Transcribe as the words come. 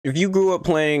If you grew up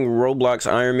playing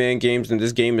Roblox Iron Man games, then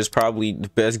this game is probably the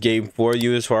best game for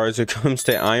you as far as it comes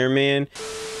to Iron Man.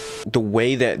 The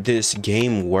way that this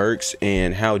game works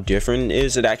and how different it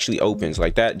is, it actually opens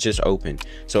like that, just opened.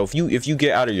 So if you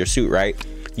get out of your suit, right,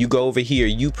 you go over here,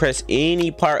 you press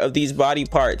any part of these body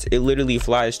parts, it literally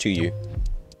flies to you.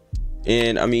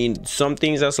 And I mean, some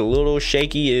things that's a little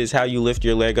shaky is how you lift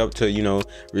your leg up to, you know,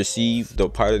 receive the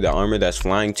part of the armor that's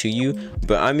flying to you.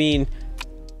 But I mean,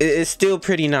 it's still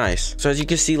pretty nice. So as you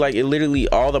can see, like, it literally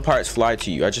all the parts fly to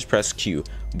you. I just pressed Q,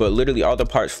 but literally all the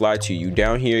parts fly to you.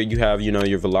 Down here you have, you know,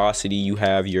 your velocity, you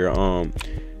have your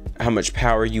how much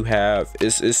power you have.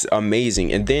 It's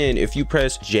amazing. And then if you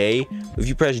press J,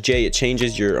 it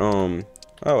changes your oh,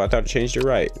 I thought it changed your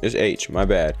right. It's H, my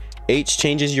bad. H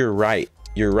changes your right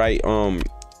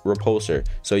repulsor.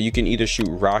 So you can either shoot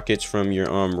rockets from your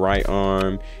right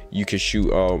arm, you can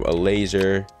shoot a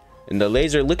laser. And the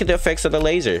laser, look at the effects of the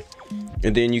laser.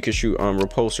 And then you can shoot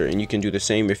repulsor, and you can do the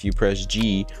same if you press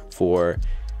G for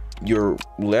your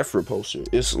left repulsor.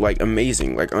 It's like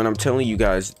amazing. Like, and I'm telling you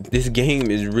guys, this game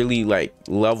is really like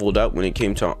leveled up when it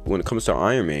comes to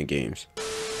Iron Man games.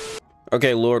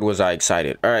 Okay, Lord, was I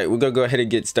excited. All right, we're gonna go ahead and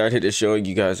get started to showing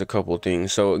you guys a couple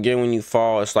things. So again, when you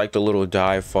fall, it's like the little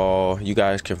dive fall. You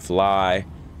guys can fly.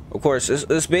 Of course,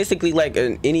 it's basically like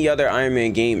any other Iron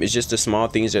Man game. It's just the small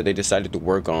things that they decided to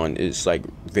work on is like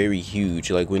very huge.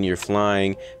 Like when you're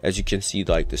flying, as you can see,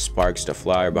 like the sparks, the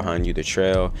flyer behind you, the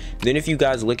trail. Then if you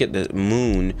guys look at the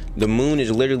moon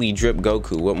is literally Drip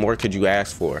Goku. What more could you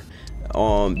ask for?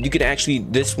 You can actually,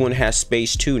 this one has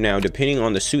space too. Now, depending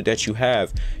on the suit that you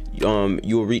have,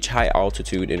 you'll reach high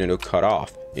altitude and it'll cut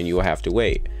off and you'll have to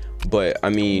wait. But I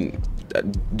mean,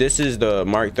 this is the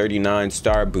Mark 39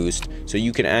 star boost, so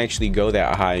you can actually go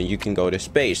that high and you can go to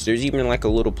space. There's even like a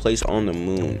little place on the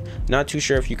moon. Not too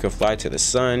sure if you can fly to the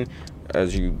sun. I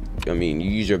mean, you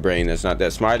use your brain. That's not the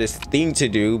smartest thing to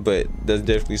do, but that's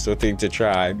definitely something to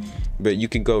try. But you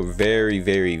can go very,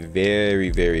 very,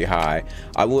 very, very high.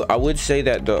 I would say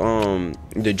that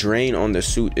the drain on the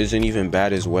suit isn't even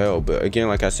bad as well. But again,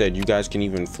 like I said, you guys can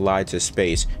even fly to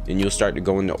space and you'll start to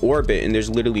go into orbit, and there's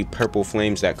literally purple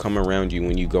flames that come around you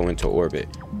when you go into orbit.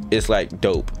 It's like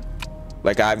dope.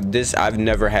 Like I've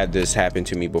never had this happen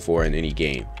to me before in any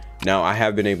game. Now I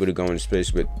have been able to go into space,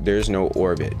 but there's no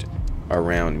orbit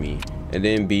around me. And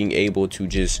then being able to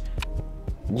just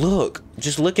look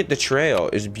at the trail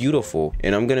is beautiful.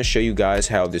 And I'm gonna show you guys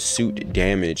how the suit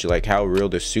damage, like how real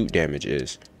the suit damage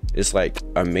is. It's like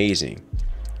amazing.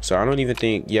 So I don't even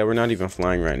think, yeah, we're not even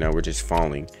flying right now, we're just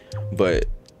falling. But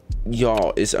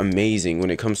y'all, it's amazing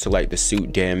when it comes to like the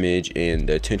suit damage and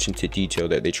the attention to detail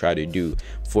that they try to do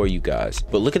for you guys.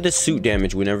 But look at the suit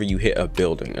damage whenever you hit a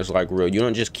building. It's like real. You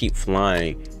don't just keep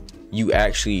flying, you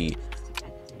actually,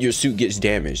 your suit gets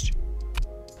damaged.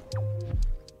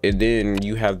 And then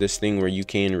you have this thing where you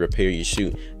can repair your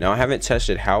suit. Now I haven't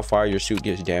tested how far your suit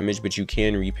gets damaged, but you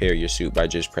can repair your suit by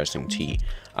just pressing T.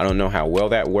 I don't know how well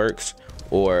that works,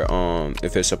 or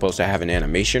if it's supposed to have an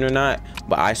animation or not,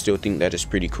 but I still think that it's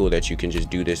pretty cool that you can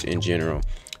just do this in general.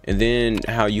 And then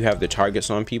how you have the targets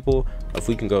on people. If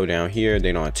we can go down here,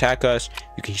 they don't attack us.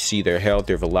 You can see their health,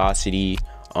 their velocity.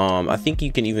 I think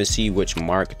you can even see which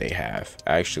mark they have.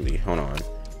 Actually, hold on.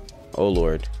 Oh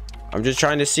Lord, I'm just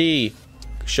trying to see.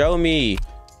 Show me.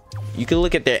 You can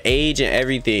look at their age and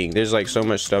everything. There's like so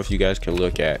much stuff you guys can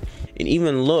look at. And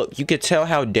even look, you could tell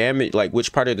how damaged, like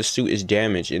which part of the suit is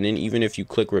damaged. And then even if you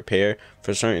click repair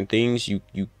for certain things, you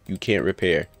can't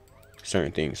repair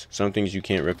certain things. Some things you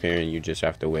can't repair and you just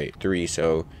have to wait. 3.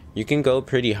 So you can go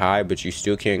pretty high, but you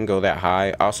still can't go that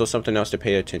high. Also, something else to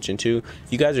pay attention to,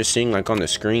 if you guys are seeing like on the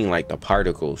screen, like the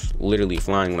particles literally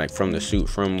flying like from the suit,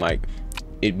 from like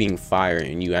it being fire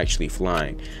and you actually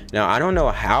flying. Now I don't know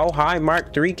how high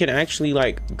Mark 3 can actually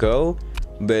like go,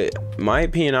 but my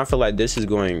opinion, I feel like this is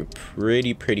going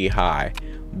pretty high.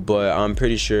 But I'm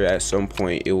pretty sure at some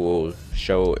point it will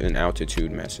show an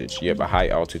altitude message. Yep, a high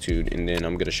altitude. And then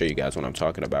I'm gonna show you guys what I'm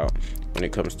talking about when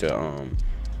it comes to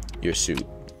your suit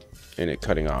and it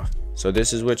cutting off. So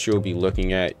this is what you'll be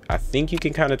looking at. I think you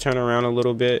can kind of turn around a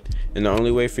little bit, and the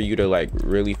only way for you to like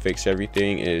really fix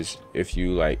everything is if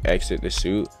you like exit the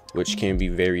suit, which can be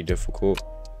very difficult.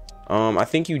 I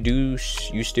think you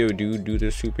still do the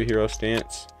superhero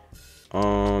stance,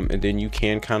 and then you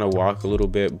can kind of walk a little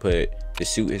bit, but the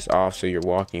suit is off, so you're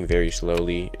walking very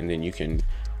slowly, and then you can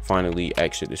finally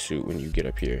exit the suit when you get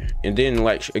up here. And then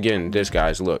like again, this,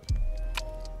 guys, look,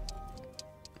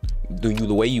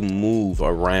 the way you move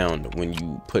around when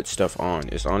you put stuff on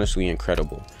is honestly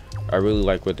incredible. I really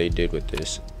like what they did with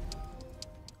this.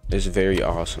 It's very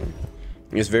awesome.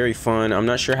 It's very fun. I'm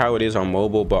not sure how it is on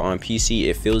mobile, but on PC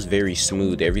it feels very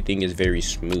smooth. Everything is very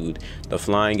smooth. The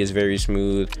flying is very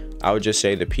smooth. I would just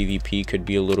say the PvP could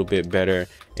be a little bit better.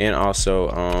 And also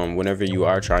whenever you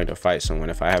are trying to fight someone,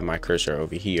 if I have my cursor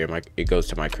over here, it goes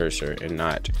to my cursor and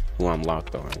not who I'm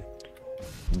locked on.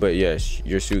 But yes,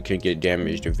 your suit can get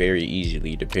damaged very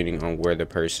easily depending on where the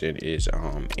person is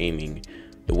aiming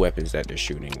the weapons that they're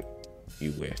shooting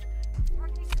you with.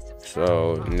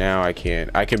 So now I can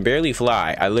barely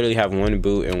fly. I literally have one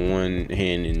boot and one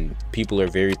hand, and people are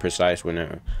very precise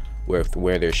when with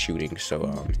where they're shooting.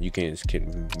 So you can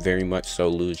very much so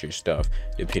lose your stuff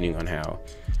depending on how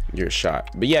you're shot.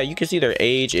 But yeah, you can see their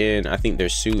age and I think their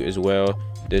suit as well.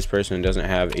 This person doesn't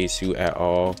have a suit at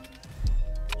all.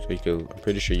 So you could, I'm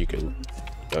pretty sure you could.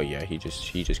 Oh yeah, he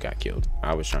just got killed.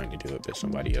 I was trying to do it, but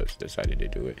somebody else decided to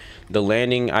do it. The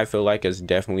landing I feel like is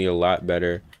definitely a lot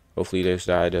better. Hopefully this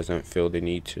guy doesn't feel the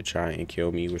need to try and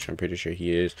kill me, which I'm pretty sure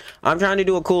he is. I'm trying to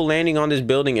do a cool landing on this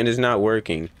building and it's not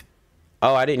working.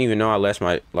 Oh, I didn't even know I lost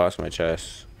my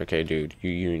chest. Okay, dude,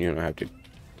 you don't have to.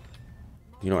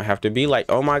 You don't have to be like,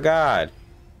 oh my god.